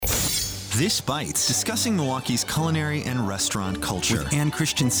This Bites, discussing Milwaukee's culinary and restaurant culture. With Ann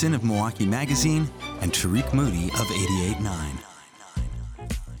Christensen of Milwaukee Magazine and Tarik Moody of 88.9.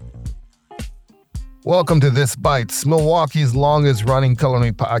 Welcome to This Bites, Milwaukee's longest running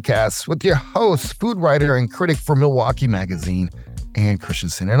culinary podcast with your host, food writer and critic for Milwaukee Magazine, Ann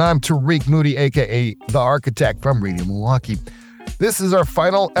Christensen. And I'm Tarik Moody, aka The Architect from Radio Milwaukee. This is our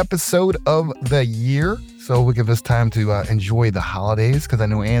final episode of the year, so we give us time to enjoy the holidays, because I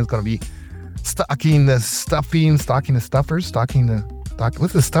know Ann's going to be stocking the stuffers.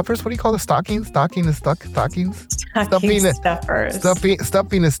 What's the stuffers? What do you call the stockings? Stuffing the stockings? Stuffing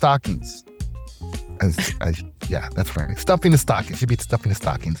the stockings. Yeah, that's right. Stuffing the stockings. Should be stuffing the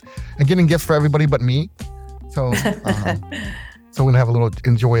stockings. And getting gifts for everybody but me. So so we're going to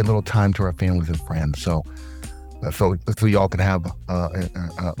enjoy a little time to our families and friends. So y'all can have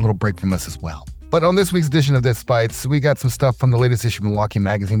a little break from us as well. But on this week's edition of This Bites, we got some stuff from the latest issue of Milwaukee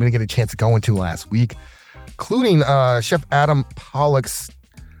Magazine we didn't get a chance to go into last week, including Chef Adam Pollock's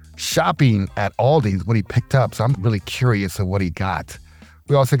shopping at Aldi, what he picked up. So I'm really curious of what he got.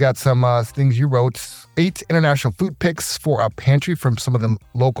 We also got some things you wrote, 8 international food picks for a pantry from some of the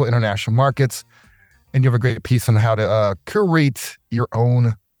local international markets. And you have a great piece on how to curate your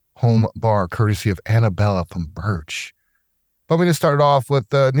own home bar, courtesy of Annabella from Birch. But we're going to start off with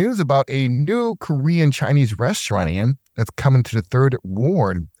news about a new Korean Chinese restaurant that's coming to the 3rd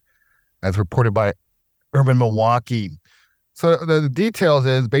Ward, as reported by Urban Milwaukee. So the details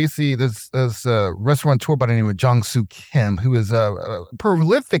is basically this restaurateur by the name of Jong Soo Kim, who is a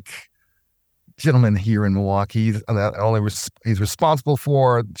prolific gentleman here in Milwaukee. He's responsible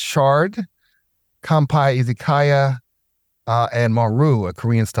for Shard, Kampai Izakaya, and Maru, a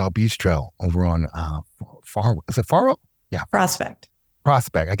Korean-style bistro over on Faro? Yeah. Prospect.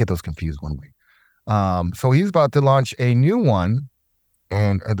 I get those confused one week. So he's about to launch a new one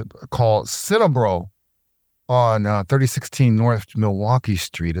called Cinnabro on 3016 North Milwaukee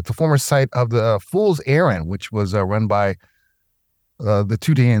Street. It's a former site of the Fool's Errand, which was run by the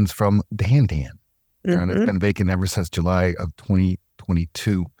two Dans from Dan. Mm-hmm. And it's been vacant ever since July of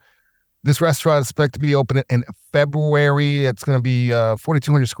 2022. This restaurant is expected to be open in February. It's going to be a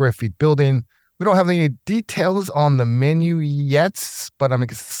 4,200 square feet building. We don't have any details on the menu yet, but I'm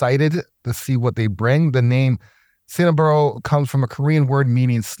excited to see what they bring. The name Cinnabro comes from a Korean word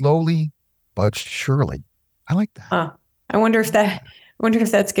meaning slowly but surely. I like that. I wonder if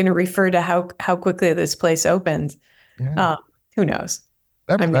that's going to refer to how quickly this place opens. Yeah. Who knows?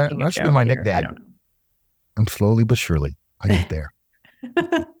 That should be my nickname. I don't know. I'm slowly but surely. I get there.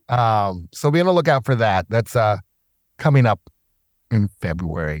 So be on the lookout for that. That's coming up in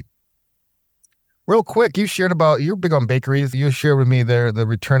February. Real quick, you're big on bakeries. You shared with me the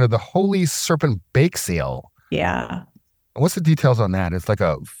return of the Holy Serpent Bake Sale. Yeah. What's the details on that? It's like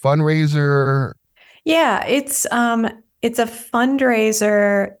a fundraiser. Yeah, it's a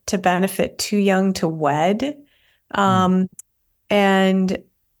fundraiser to benefit Too Young to Wed. And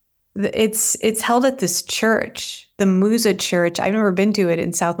it's held at this church, the Musa Church. I've never been to it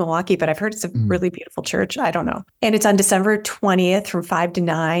in South Milwaukee, but I've heard it's a really beautiful church. I don't know. And it's on December 20th from 5 to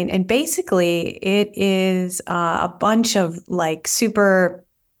 9. And basically it is a bunch of like super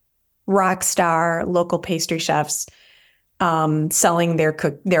rock star local pastry chefs selling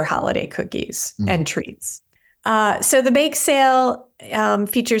their holiday cookies and treats. So the bake sale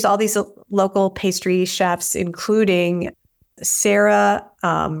features all these local pastry chefs, including Sarah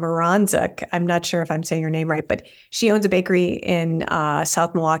Moranzuk. I'm not sure if I'm saying her name right, but she owns a bakery in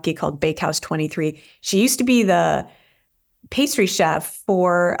South Milwaukee called Bakehouse 23. She used to be the pastry chef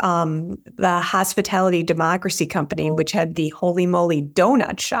for the Hospitality Democracy Company, which had the Holy Moly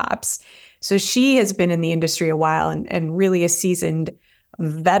donut shops. So she has been in the industry a while and really a seasoned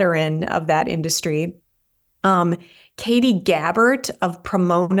veteran of that industry. Katie Gabbert of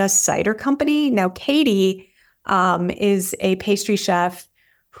Pomona Cider Company. Now, Katie is a pastry chef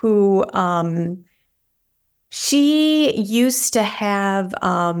who she used to have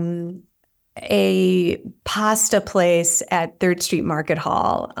a pasta place at 3rd Street Market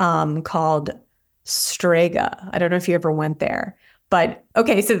Hall called Strega. I don't know if you ever went there. But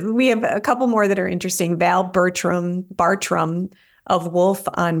okay, so we have a couple more that are interesting. Val Bartram of Wolf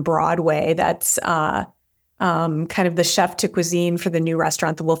on Broadway. That's kind of the chef de cuisine for the new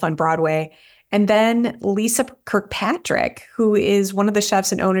restaurant, the Wolf on Broadway. And then Lisa Kirkpatrick, who is one of the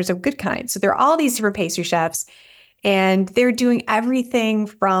chefs and owners of Good Kind. So there are all these different pastry chefs, and they're doing everything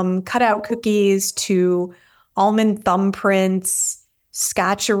from cutout cookies to almond thumbprints,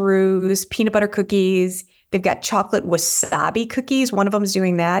 scotcheroos, peanut butter cookies. They've got chocolate wasabi cookies. One of them is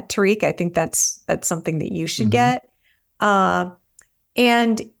doing that. Tarik, I think that's something that you should get. And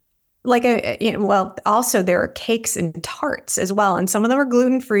well, also there are cakes and tarts as well. And some of them are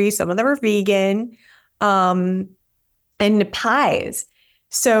gluten-free, some of them are vegan, and pies.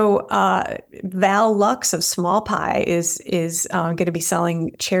 So Val Lux of Small Pie is going to be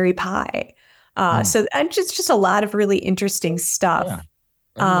selling cherry pie. So just a lot of really interesting stuff. Yeah.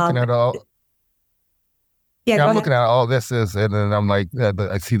 I'm looking at all. Yeah, I'm looking at all this and then I'm like,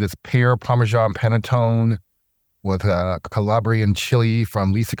 I see this pear Parmesan panettone with Calabrian chili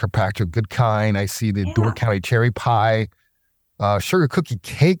from Lisa Kirkpatrick, Good Kind. I see the Door County cherry pie, sugar cookie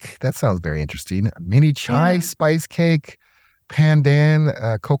cake. That sounds very interesting. Mini chai spice cake,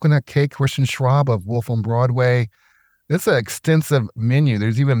 pandan, coconut cake, Christian Schwab of Wolf on Broadway. This is an extensive menu.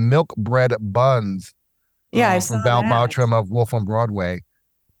 There's even milk bread buns. I saw from Val that. Bartram of Wolf on Broadway.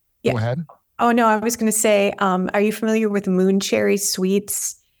 Yeah. Go ahead. Oh no, I was going to say, are you familiar with Moon Cherry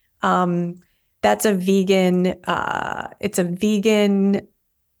Sweets? That's a vegan. It's a vegan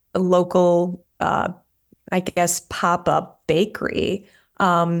local, I guess, pop-up bakery.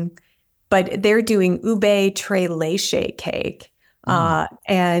 But they're doing ube tres leche cake.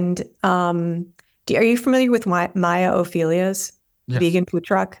 And are you familiar with Maya Ophelia's vegan food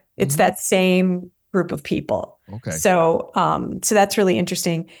truck? It's that same group of people. Okay. So that's really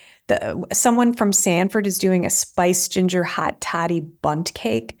interesting. Someone from Sanford is doing a spiced ginger hot toddy bundt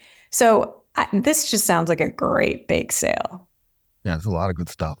cake. So this just sounds like a great bake sale. Yeah, there's a lot of good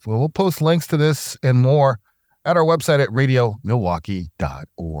stuff. Well, we'll post links to this and more at our website at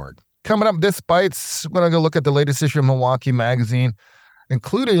radiomilwaukee.org. Coming up this Bites, we're going to go look at the latest issue of Milwaukee Magazine,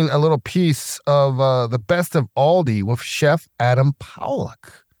 including a little piece of the best of Aldi with Chef Adam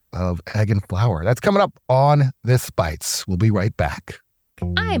Pollock of Egg and Flour. That's coming up on this Bites. We'll be right back.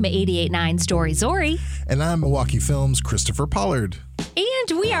 I'm 88.9 Story Zori. And I'm Milwaukee Films' Christopher Pollard.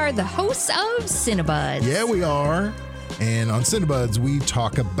 And we are the hosts of Cinebuds. Yeah, we are. And on Cinebuds, we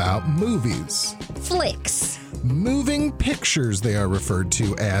talk about movies. Flicks. Moving pictures, they are referred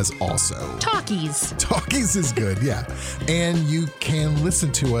to as also. Talkies. Talkies is good, yeah. And you can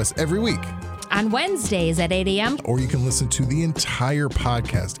listen to us every week. On Wednesdays at 8 a.m. Or you can listen to the entire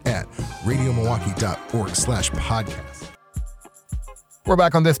podcast at radiomilwaukee.org/podcast. We're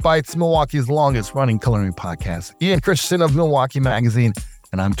back on This Bites, Milwaukee's longest running culinary podcast. Ian Christensen of Milwaukee Magazine,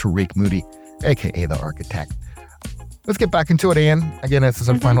 and I'm Tarik Moody, a.k.a. The Architect. Let's get back into it, Ian. Again, this is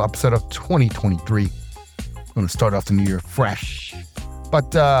our final episode of 2023. I'm going to start off the new year fresh.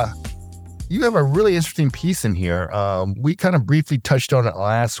 But you have a really interesting piece in here. We kind of briefly touched on it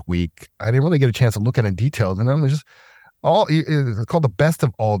last week. I didn't really get a chance to look at it in detail. And I'm just, it's called The Best of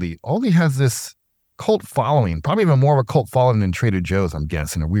Aldi. Aldi has this cult following, probably even more of a cult following than Trader Joe's, I'm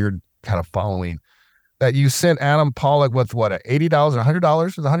guessing, a weird kind of following, that you sent Adam Pollock with what, $80, $100?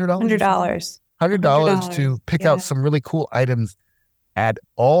 Was it $100? $100 to pick out some really cool items at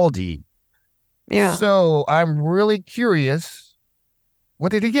Aldi. Yeah. So I'm really curious,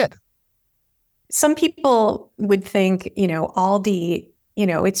 what did he get? Some people would think, Aldi,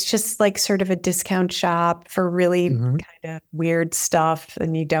 it's just like sort of a discount shop for really kind of weird stuff.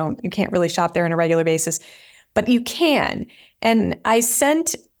 And you can't really shop there on a regular basis, but you can. And I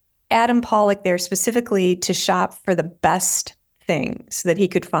sent Adam Pollock there specifically to shop for the best things that he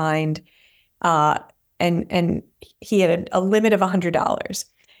could find. And he had a limit of $100.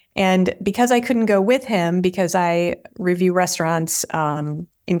 And because I couldn't go with him, because I review restaurants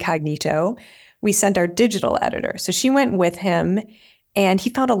incognito, we sent our digital editor. So she went with him, and he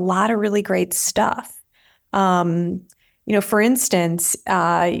found a lot of really great stuff. For instance,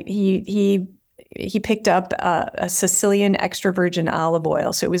 he picked up a Sicilian extra virgin olive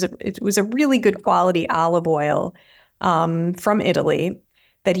oil. So it was a really good quality olive oil from Italy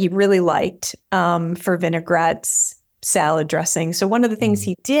that he really liked for vinaigrettes, salad dressing. So one of the things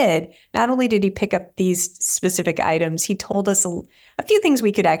he did, not only did he pick up these specific items, he told us a few things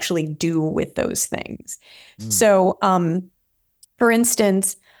we could actually do with those things. So, for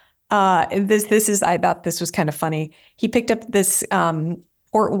instance, I thought this was kind of funny. He picked up this port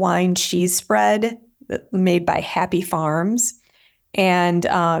wine cheese spread made by Happy Farms. And,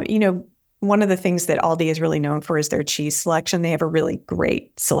 one of the things that Aldi is really known for is their cheese selection. They have a really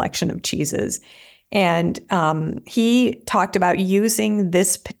great selection of cheeses. And he talked about using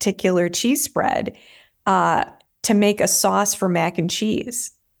this particular cheese spread to make a sauce for mac and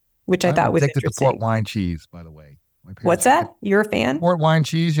cheese, which I thought was interesting. To port wine cheese, by the way. What's that? You're a fan? Port wine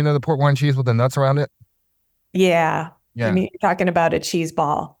cheese. The port wine cheese with the nuts around it? Yeah. I mean, you're talking about a cheese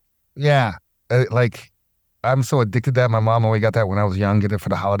ball. Yeah. I'm so addicted to that. My mom always got that when I was young, get it for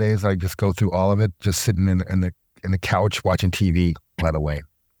the holidays. I just go through all of it, just sitting in the couch watching TV, by the way.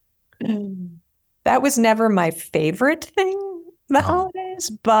 That was never my favorite thing, the holidays,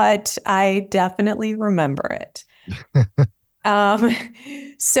 but I definitely remember it.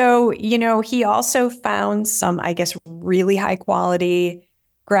 So, he also found some, I guess, really high quality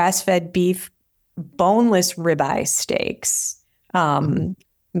grass-fed beef, boneless ribeye steaks,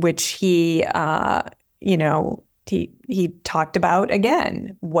 which he talked about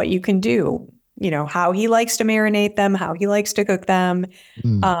again, what you can do, how he likes to marinate them, how he likes to cook them.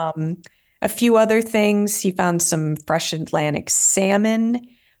 A few other things. He found some fresh Atlantic salmon.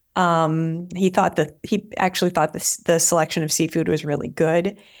 He actually thought the selection of seafood was really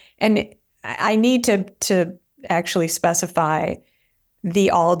good. And I need to actually specify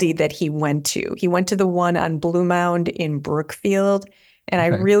the Aldi that he went to. He went to the one on Blue Mound in Brookfield. And I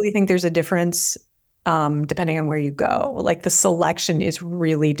really think there's a difference depending on where you go. Like the selection is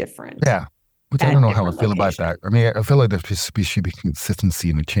really different. Yeah. Which I don't know how I feel about that. I mean, I feel like there should be consistency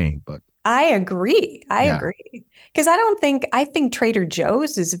in the chain, but. I agree. I agree. Because I think Trader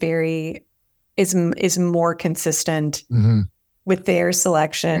Joe's is more consistent with their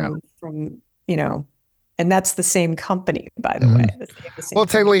selection from, and that's the same company, by the way. Well,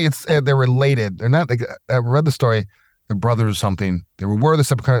 technically they're related. They're not like, I read the story, they're brothers or something. They were the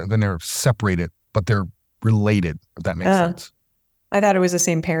separate, then they're separated, but they're related, if that makes sense. I thought it was the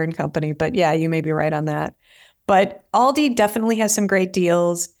same parent company, but yeah, you may be right on that. But Aldi definitely has some great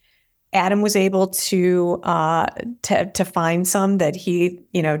deals. Adam was able to find some that he,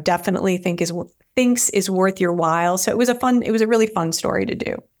 definitely thinks is worth your while. So it was a really fun story to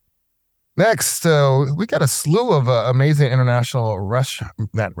do. Next, we got a slew of amazing international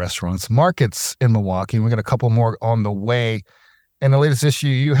markets in Milwaukee. We got a couple more on the way. In the latest issue,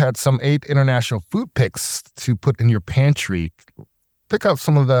 you had some 8 international food picks to put in your pantry. Pick up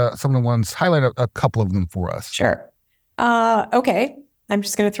some of the ones, highlight a couple of them for us. Sure. Okay. I'm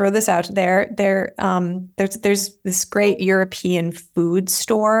just going to throw this out there. There's this great European food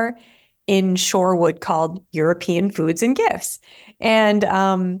store in Shorewood called European Foods and Gifts. And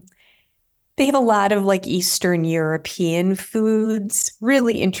they have a lot of like Eastern European foods,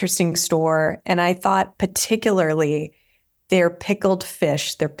 really interesting store. And I thought particularly their pickled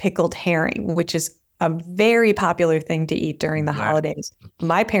fish, their pickled herring, which is a very popular thing to eat during the holidays.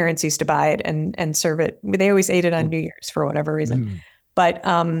 My parents used to buy it and serve it. They always ate it on New Year's for whatever reason. But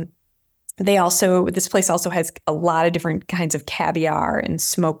this place also has a lot of different kinds of caviar and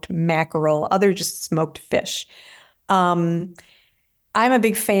smoked mackerel, other just smoked fish. I'm a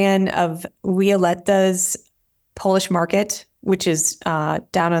big fan of Violetta's Polish Market, which is down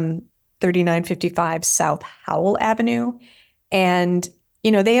on 3955 South Howell Avenue. And,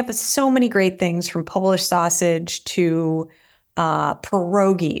 they have so many great things from Polish sausage to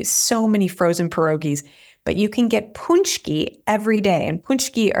pierogies, so many frozen pierogies. But you can get punchki every day. And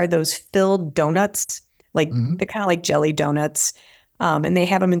punchki are those filled donuts, they're kind of like jelly donuts. And they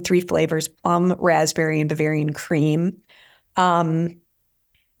have them in 3 flavors, plum, raspberry, and Bavarian cream.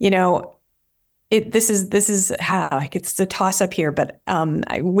 This is how it's a toss up here, but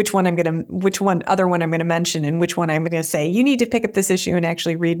which other one I'm going to mention and which one I'm going to say, you need to pick up this issue and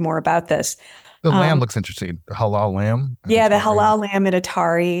actually read more about this. The lamb looks interesting. The halal lamb. Yeah, the halal lamb at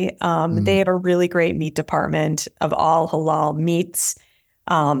Atari. They have a really great meat department of all halal meats.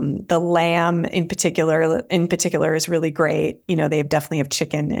 The lamb in particular is really great. They definitely have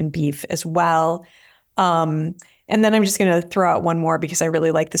chicken and beef as well. And then I'm just going to throw out one more because I really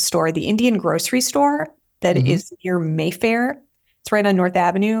like the store, the Indian grocery store that is near Mayfair. It's right on North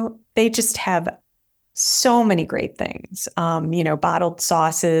Avenue. They just have so many great things. Bottled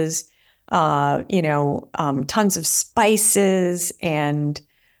sauces. Tons of spices and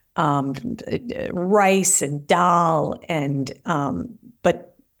rice and dal. And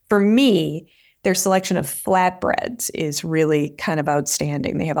but for me, their selection of flatbreads is really kind of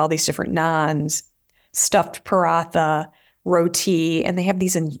outstanding. They have all these different naans, stuffed paratha, roti, and they have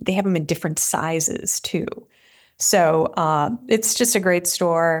them in different sizes too. So it's just a great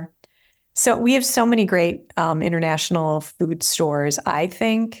store. So we have so many great international food stores, I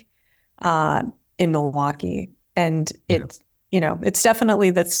think. In Milwaukee, and it's definitely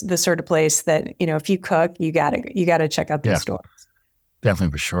that's the sort of place that if you cook, you gotta check out these stores.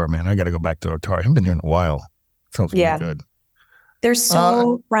 Definitely, for sure, man. I gotta go back to Atari. I haven't been here in a while. Sounds really good. They're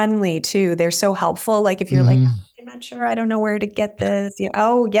so friendly too. They're so helpful. Like if you're like, I'm not sure, I don't know where to get this.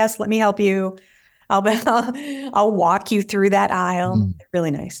 Oh yes, let me help you. I'll walk you through that aisle. Really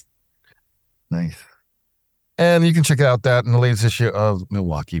nice. Nice. And you can check out that in the latest issue of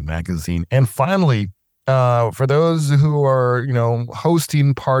Milwaukee Magazine. And finally, for those who are,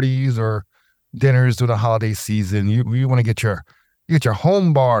 hosting parties or dinners during the holiday season, you want to get your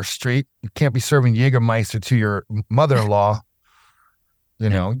home bar straight. You can't be serving Jägermeister to your mother-in-law. You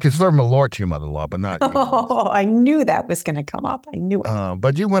know, you can serve Malort to your mother-in-law, but not. Oh, I knew that was going to come up. I knew it.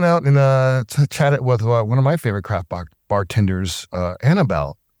 But you went out and chatted with one of my favorite craft bartenders,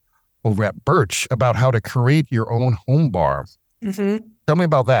 Annabelle, over at Birch, about how to create your own home bar. Mm-hmm. Tell me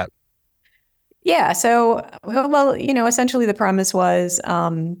about that. Yeah. So, well, essentially the premise was,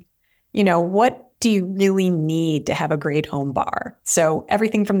 what do you really need to have a great home bar? So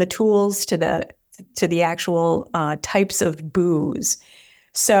everything from the tools to the actual types of booze.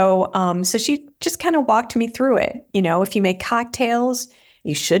 So she just kind of walked me through it. If you make cocktails,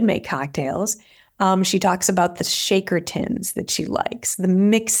 you should make cocktails. She talks about the shaker tins that she likes, the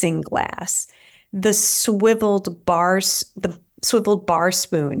mixing glass, the swiveled bar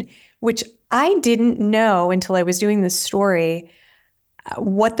spoon, which I didn't know until I was doing this story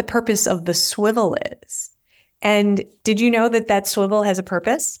what the purpose of the swivel is. And did you know that swivel has a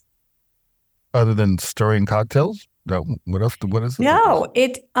purpose? Other than stirring cocktails? No. What else? What is it? No,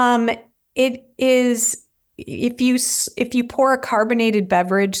 it is if you pour a carbonated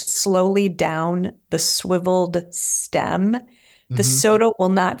beverage slowly down the swiveled stem, the soda will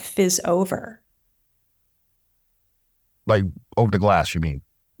not fizz over. Like over the glass, you mean?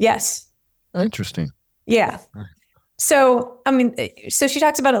 Yes. Interesting. Yeah. So, so she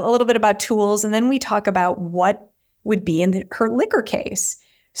talks about a little bit about tools, and then we talk about what would be in her liquor case.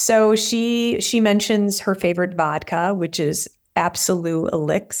 So she mentions her favorite vodka, which is Absolute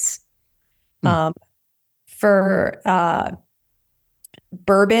Elix. For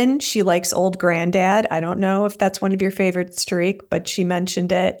bourbon, she likes Old Grandad. I don't know if that's one of your favorites, Tarik, but she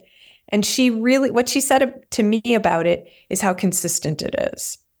mentioned it. And what she said to me about it is how consistent it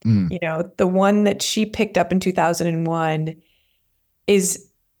is. The one that she picked up in 2001 is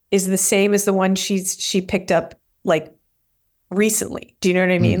the same as the one she picked up like recently. Do you know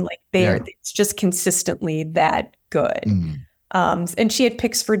what I mean? Like it's just consistently that good. And she had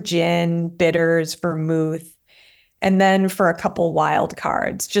picks for gin, bitters, vermouth, and then for a couple wild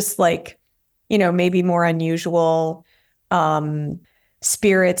cards, just like, maybe more unusual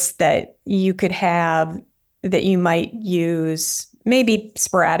spirits that you could have that you might use maybe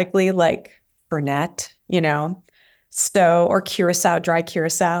sporadically, like Fernet, or Curacao, dry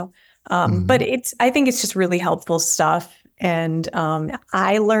Curacao. But I think it's just really helpful stuff. And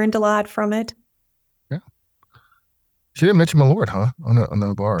I learned a lot from it. Yeah. She didn't mention Malort, huh? On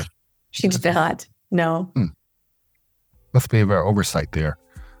the bar. She did not. No. Must be an oversight there.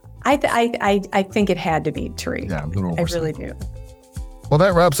 I think it had to be, Tarik. Yeah, a little oversight. I really do. Well,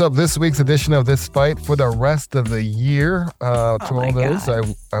 that wraps up this week's edition of This Bite for the rest of the year. To all those,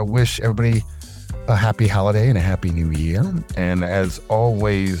 I wish everybody a happy holiday and a happy new year. And as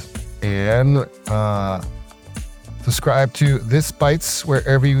always, Ann, subscribe to This Bites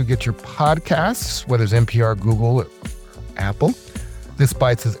wherever you get your podcasts, whether it's NPR, Google, or Apple. This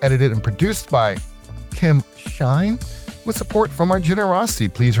Bites is edited and produced by Kim Shine with support from our generosity.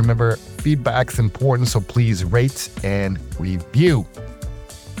 Please remember, feedback's important, so please rate and review.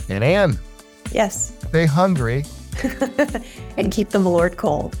 And Ann. Yes. Stay hungry. And keep the Malort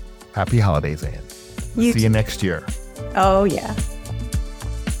cold. Happy holidays, Ann. See you next year. Oh, yeah.